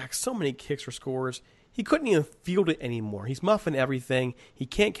so many kicks for scores. He couldn't even field it anymore. He's muffing everything. He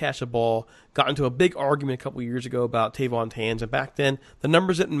can't catch a ball. Got into a big argument a couple years ago about Tavon's hands, and back then the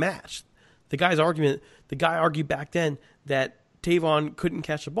numbers didn't match. The guy argued back then that Tavon couldn't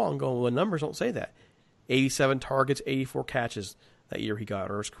catch the ball, and going, well, the numbers don't say that. 87 targets, 84 catches that year he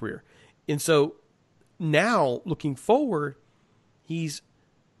got, or his career. And so now, looking forward, he's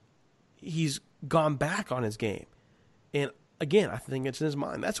gone back on his game. And again, I think it's in his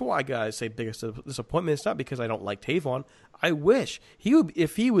mind. That's why guys say biggest disappointment. It's not because I don't like Tavon. I wish he would,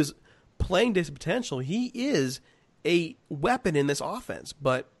 if he was playing to his potential, he is a weapon in this offense,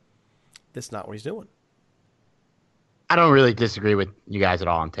 but that's not what he's doing. I don't really disagree with you guys at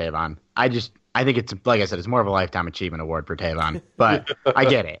all on Tavon. I think it's, like I said, it's more of a Lifetime Achievement Award for Tavon, but I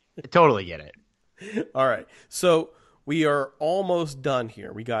get it. I totally get it. All right. So we are almost done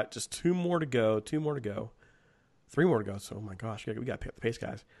here. We got just 3 more to go. So, oh my gosh, we got to pick up the pace,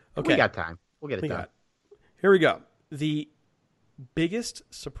 guys. Okay. We got time. We'll get it done. Here we go. The biggest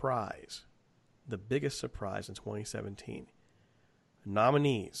surprise in 2017.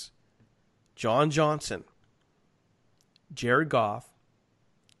 Nominees: John Johnson, Jared Goff,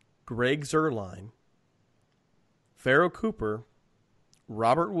 Greg Zuerlein, Pharoh Cooper,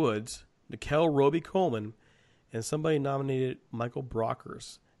 Robert Woods, Nickel Roby-Coleman, and somebody nominated Michael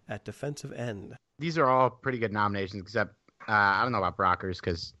Brockers at defensive end. These are all pretty good nominations, except I don't know about Brockers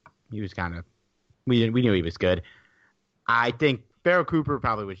because he was kind of we knew he was good. I think Pharoh Cooper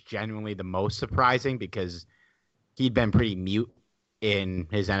probably was genuinely the most surprising because he'd been pretty mute in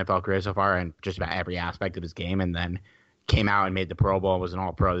his NFL career so far and just about every aspect of his game. And then came out and made the Pro Bowl, was an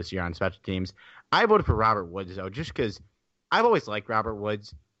All-Pro this year on special teams. I voted for Robert Woods, though, just because I've always liked Robert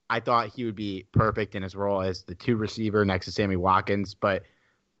Woods. I thought he would be perfect in his role as the 2 receiver next to Sammy Watkins, but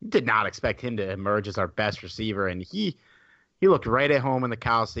did not expect him to emerge as our best receiver. And he looked right at home in the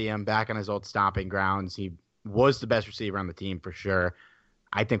Coliseum, back on his old stomping grounds. He was the best receiver on the team for sure.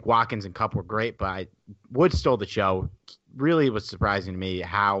 I think Watkins and Kupp were great, but Woods stole the show. Really was surprising to me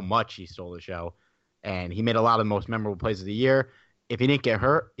how much he stole the show. And he made a lot of the most memorable plays of the year. If he didn't get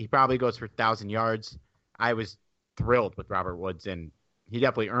hurt, he probably goes for 1,000 yards. I was thrilled with Robert Woods, and he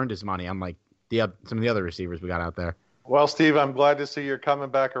definitely earned his money, unlike some of the other receivers we got out there. Well, Steve, I'm glad to see you're coming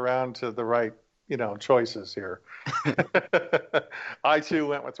back around to the right, choices here. I, too,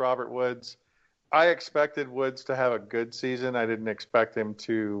 went with Robert Woods. I expected Woods to have a good season. I didn't expect him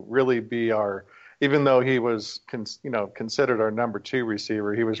to really be even though he was, considered our number 2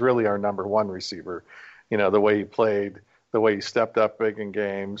 receiver, he was really our number 1 receiver. The way he played, the way he stepped up big in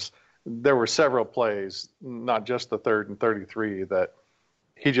games. There were several plays, not just the 3rd and 33, that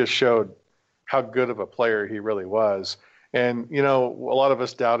he just showed how good of a player he really was. And, a lot of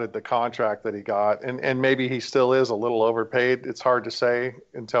us doubted the contract that he got, and maybe he still is a little overpaid. It's hard to say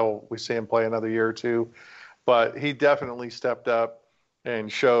until we see him play another year or two. But he definitely stepped up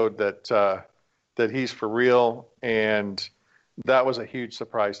and showed that he's for real, and that was a huge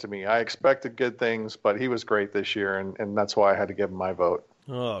surprise to me. I expected good things, but he was great this year, and that's why I had to give him my vote.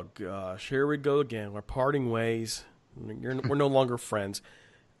 Oh, gosh. Here we go again. We're parting ways. We're no longer friends.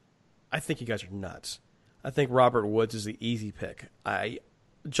 I think you guys are nuts. I think Robert Woods is the easy pick.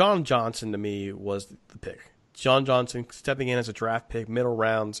 John Johnson, to me, was the pick. John Johnson stepping in as a draft pick, middle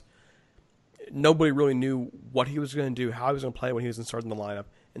rounds. Nobody really knew what he was going to do, how he was going to play when he was starting the lineup.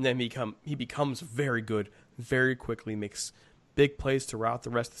 And then he becomes very good very quickly, makes big plays throughout the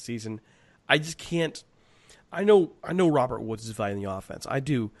rest of the season. I just can't. I know Robert Woods is value in the offense. I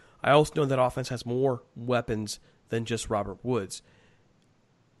do. I also know that offense has more weapons than just Robert Woods.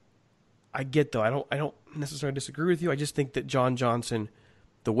 I get, though, I don't necessarily disagree with you. I just think that John Johnson,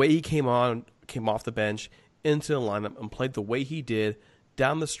 the way he came off the bench into the lineup and played the way he did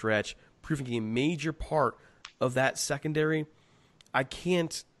down the stretch, proving a major part of that secondary, I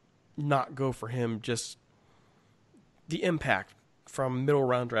can't not go for him. Just the impact from middle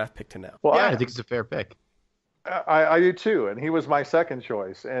round draft pick to now. Well, yeah, I think it's a fair pick. I do too, and he was my second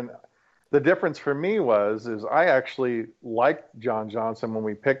choice. And the difference for me is I actually liked John Johnson when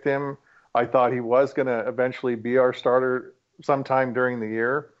we picked him. I thought he was going to eventually be our starter sometime during the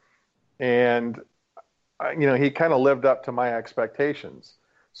year. And, he kind of lived up to my expectations.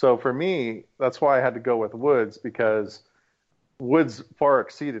 So for me, that's why I had to go with Woods, because Woods far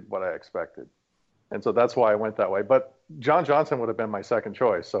exceeded what I expected. And so that's why I went that way. But John Johnson would have been my second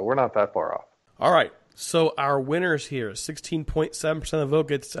choice, so we're not that far off. All right. So our winners here, 16.7% of the vote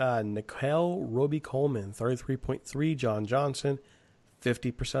gets Nickel Roby-Coleman, 33.3% John Johnson.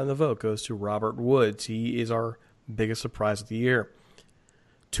 50% of the vote goes to Robert Woods. He is our biggest surprise of the year.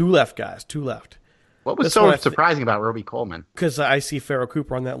 Two left, guys. Two left. What was so surprising about Roby-Coleman? Because I see Pharoh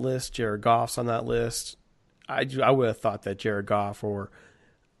Cooper on that list. Jared Goff's on that list. I would have thought that Jared Goff or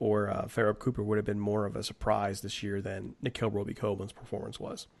Pharoh Cooper would have been more of a surprise this year than Nickel Roby-Coleman's performance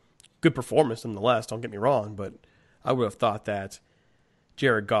was. Good performance nonetheless, don't get me wrong, but I would have thought that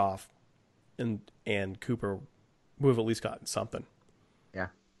Jared Goff and Cooper would have at least gotten something. Yeah,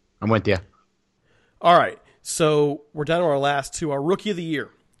 I'm with you. All right, so we're down to our last two. Our Rookie of the Year.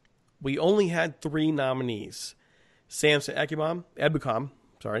 We only had 3 nominees. Samson Ebukam,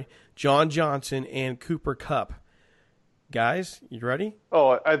 John Johnson, and Cooper Kupp. Guys, you ready?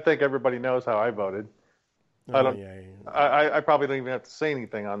 Oh, I think everybody knows how I voted. Yeah. I probably don't even have to say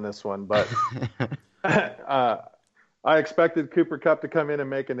anything on this one, but I expected Cooper Kupp to come in and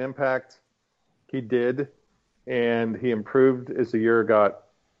make an impact. He did, and he improved as the year got,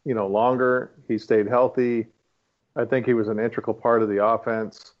 longer. He stayed healthy. I think he was an integral part of the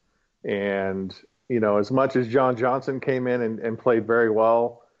offense. And, as much as John Johnson came in and played very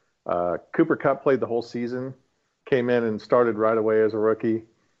well, Cooper Kupp played the whole season, came in and started right away as a rookie,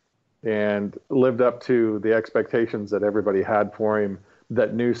 and lived up to the expectations that everybody had for him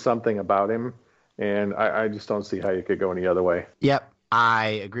that knew something about him. And I just don't see how you could go any other way. Yep,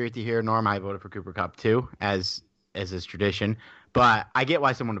 I agree with you here, Norm. I voted for Cooper Kupp too, as is tradition. But I get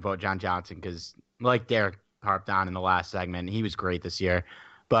why someone would vote John Johnson, because like Derek harped on in the last segment, he was great this year.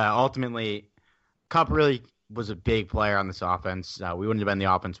 But ultimately, Kupp really was a big player on this offense. We wouldn't have been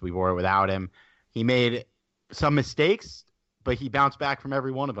the offense we were without him. He made some mistakes, but he bounced back from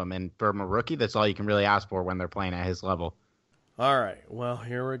every one of them. And from a rookie, that's all you can really ask for when they're playing at his level. All right. Well,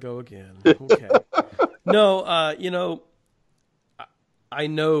 here we go again. Okay. No, I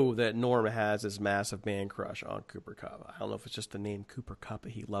know that Norm has this massive man crush on Cooper Kupp. I don't know if it's just the name Cooper Kupp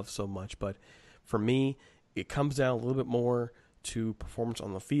that he loves so much, but for me, it comes down a little bit more to performance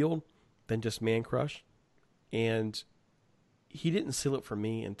on the field than just man crush. And he didn't seal it for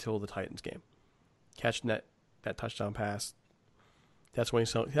me until the Titans game. Catching that touchdown pass, that's when he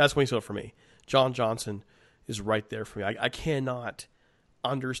sealed it for me. John Johnson is right there for me. I cannot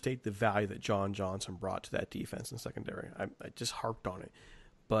understate the value that John Johnson brought to that defense and secondary. I just harped on it.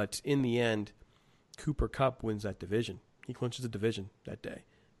 But in the end, Cooper Kupp wins that division. He clinches the division that day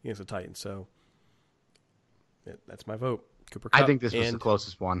against the Titans. So that's my vote. Cooper Kupp. I think this was the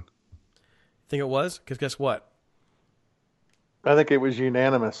closest one. Think it was? Because guess what? I think it was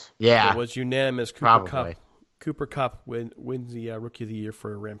unanimous. Yeah. It was unanimous. Cooper Kupp wins the Rookie of the Year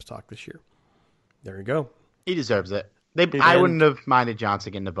for Rams Talk this year. There you go. He deserves it. I wouldn't have minded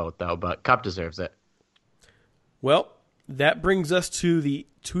Johnson getting the vote, though, but Kupp deserves it. Well, that brings us to the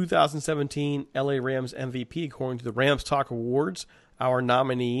 2017 LA Rams MVP, according to the Rams Talk Awards. Our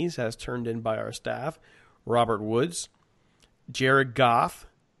nominees, as turned in by our staff, Robert Woods, Jared Goff,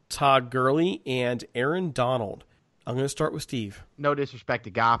 Todd Gurley, and Aaron Donald. I'm going to start with Steve. No disrespect to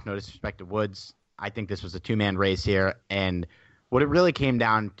Goff, no disrespect to Woods. I think this was a two-man race here, and what it really came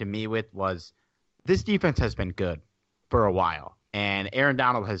down to me with was this defense has been good for a while, and Aaron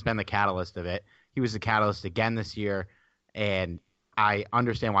Donald has been the catalyst of it. He was the catalyst again this year, and I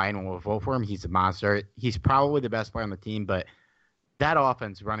understand why anyone will vote for him. He's a monster. He's probably the best player on the team, but that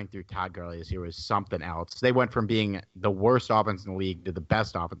offense running through Todd Gurley this year was something else. They went from being the worst offense in the league to the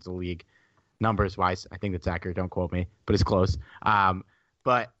best offense in the league, numbers-wise. I think that's accurate. Don't quote me, but it's close.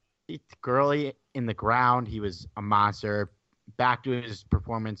 But Gurley in the ground, he was a monster. Back to his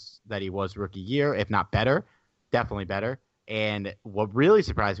performance that he was rookie year, if not better. Definitely better. And what really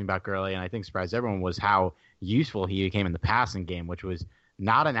surprised me about Gurley, and I think surprised everyone, was how useful he became in the passing game, which was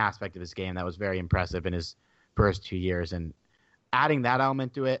not an aspect of his game that was very impressive in his first 2 years. And adding that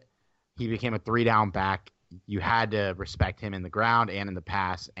element to it, he became a 3-down back. You had to respect him in the ground and in the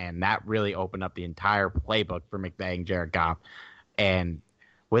pass, and that really opened up the entire playbook for McVay and Jared Goff. And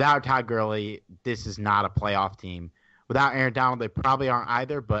without Todd Gurley, this is not a playoff team. Without Aaron Donald, they probably aren't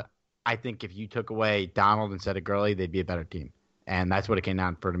either, but I think if you took away Donald instead of Gurley, they'd be a better team. And that's what it came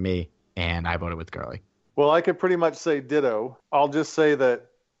down for to me, and I voted with Gurley. Well, I could pretty much say ditto. I'll just say that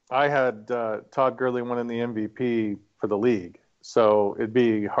I had Todd Gurley winning the MVP for the league. So it'd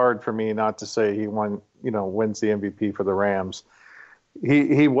be hard for me not to say he wins the MVP for the Rams.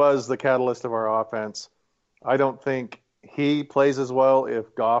 He was the catalyst of our offense. I don't think he plays as well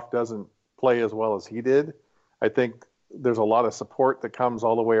if Goff doesn't play as well as he did. I think there's a lot of support that comes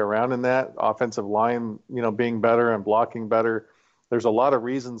all the way around in that offensive line, being better and blocking better. There's a lot of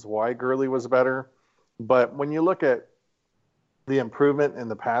reasons why Gurley was better. But when you look at the improvement in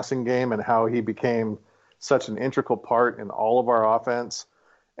the passing game and how he became such an integral part in all of our offense,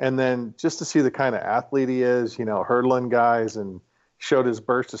 and then just to see the kind of athlete he is, hurdling guys, and showed his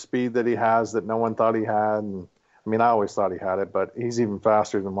burst of speed that he has that no one thought he had. And I always thought he had it, but he's even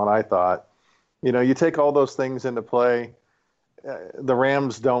faster than what I thought. You take all those things into play. The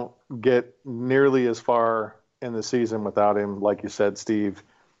Rams don't get nearly as far in the season without him, like you said, Steve.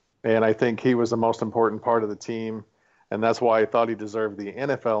 And I think he was the most important part of the team. And that's why I thought he deserved the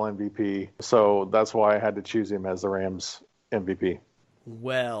NFL MVP. So that's why I had to choose him as the Rams MVP.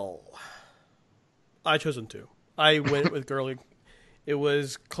 Well, I chose him too. I went with Gurley. It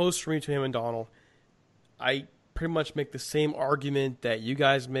was close for me to him and Donald. I pretty much make the same argument that you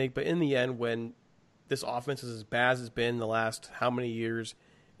guys make, but in the end, when this offense is as bad as it's been the last how many years,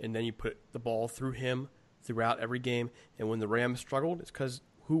 and then you put the ball through him throughout every game, and when the Rams struggled, it's because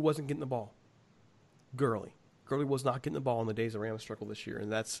who wasn't getting the ball? Gurley. Gurley was not getting the ball in the days the Rams struggled this year,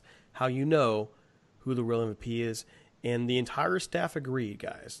 and that's how you know who the real MVP is. And the entire staff agreed,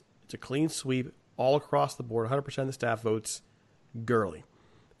 guys. It's a clean sweep all across the board. 100% of the staff votes Gurley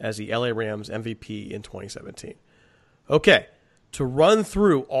as the LA Rams MVP in 2017. Okay, to run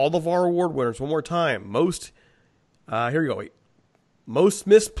through all of our award winners one more time. Here we go. Most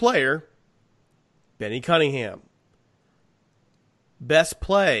missed player, Benny Cunningham. Best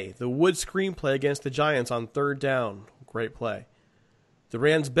play, the Wood screenplay against the Giants on 3rd down. Great play. The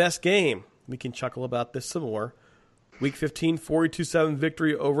Rams' best game, we can chuckle about this some more. Week 15, 42-7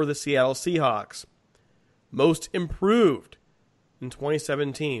 victory over the Seattle Seahawks. Most improved in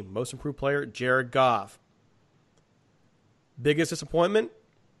 2017. Most improved player, Jared Goff. Biggest disappointment,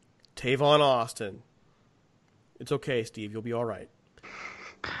 Tavon Austin. It's okay, Steve. You'll be all right.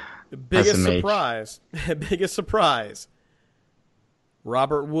 The biggest surprise,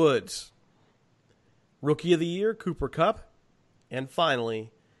 Robert Woods. Rookie of the Year, Cooper Kupp. And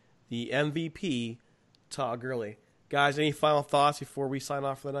finally, the MVP, Todd Gurley. Guys, any final thoughts before we sign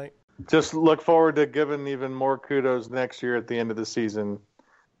off for the night? Just look forward to giving even more kudos next year at the end of the season.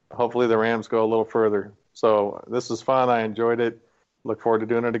 Hopefully the Rams go a little further. So this was fun. I enjoyed it. Look forward to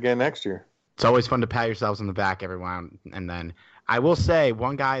doing it again next year. It's always fun to pat yourselves on the back, everyone. And then I will say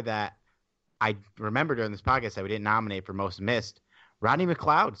one guy that I remember during this podcast that we didn't nominate for most missed, Rodney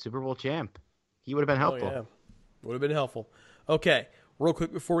McLeod, Super Bowl champ. He would have been helpful. Oh, yeah. Would have been helpful. Okay, real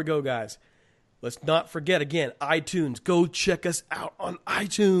quick before we go, guys. Let's not forget, again, iTunes. Go check us out on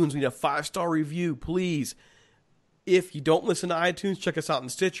iTunes. We need a 5-star review, please. If you don't listen to iTunes, check us out on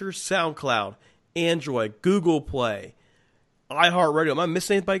Stitcher, SoundCloud, Android, Google Play, iHeartRadio. Am I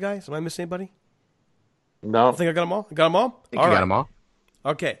missing anybody, guys? Am I missing anybody? No. I think I got them all. I got them all? I think you got them all.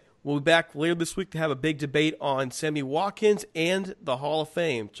 Okay. We'll be back later this week to have a big debate on Sammy Watkins and the Hall of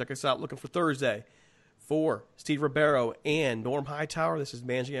Fame. Check us out looking for Thursday. For Steve Ribeiro and Norm Hightower, this is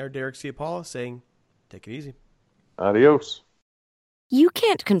Managing Editor Derek Ciapala saying, take it easy. Adios. You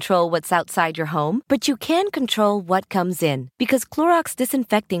can't control what's outside your home, but you can control what comes in. Because Clorox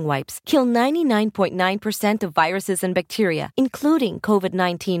disinfecting wipes kill 99.9% of viruses and bacteria, including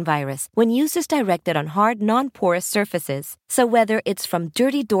COVID-19 virus, when used as directed on hard, non-porous surfaces. So whether it's from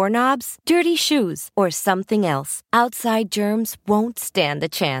dirty doorknobs, dirty shoes, or something else, outside germs won't stand a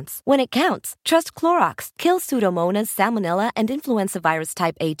chance. When it counts, trust Clorox. Kill Pseudomonas, Salmonella, and influenza virus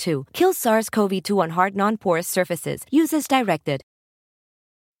type A2. Kill SARS-CoV-2 on hard, non-porous surfaces. Use as directed.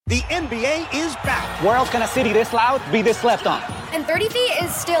 The NBA is back. Where else can a city this loud be this slept on? And 30 feet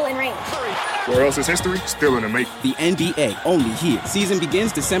is still in range. Where else is history still in the making? The NBA, only here. Season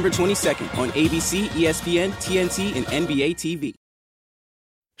begins December 22nd on ABC, ESPN, TNT, and NBA TV.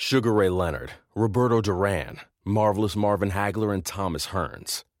 Sugar Ray Leonard, Roberto Duran, Marvelous Marvin Hagler, and Thomas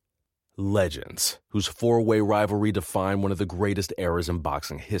Hearns. Legends, whose four-way rivalry defined one of the greatest eras in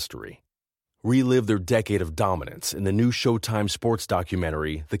boxing history. Relive their decade of dominance in the new Showtime sports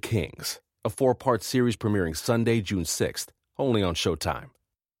documentary, The Kings, a 4-part series premiering Sunday, June 6th, only on Showtime.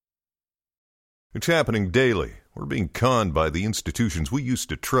 It's happening daily. We're being conned by the institutions we used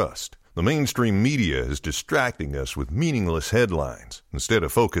to trust. The mainstream media is distracting us with meaningless headlines instead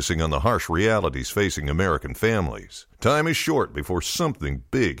of focusing on the harsh realities facing American families. Time is short before something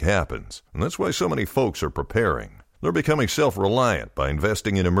big happens, and that's why so many folks are preparing. They're becoming self-reliant by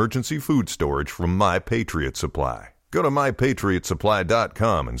investing in emergency food storage from My Patriot Supply. Go to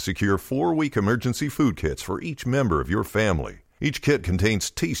MyPatriotSupply.com and secure 4-week emergency food kits for each member of your family. Each kit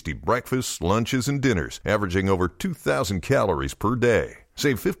contains tasty breakfasts, lunches, and dinners, averaging over 2,000 calories per day.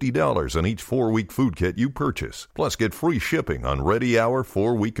 Save $50 on each 4-week food kit you purchase. Plus, get free shipping on Ready Hour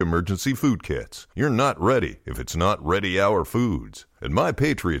 4-week emergency food kits. You're not ready if it's not Ready Hour Foods. At My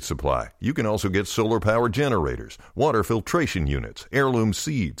Patriot Supply, you can also get solar power generators, water filtration units, heirloom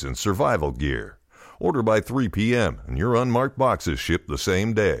seeds, and survival gear. Order by 3 p.m. and your unmarked boxes ship the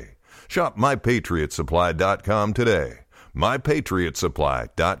same day. Shop MyPatriotSupply.com today.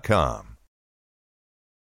 MyPatriotSupply.com.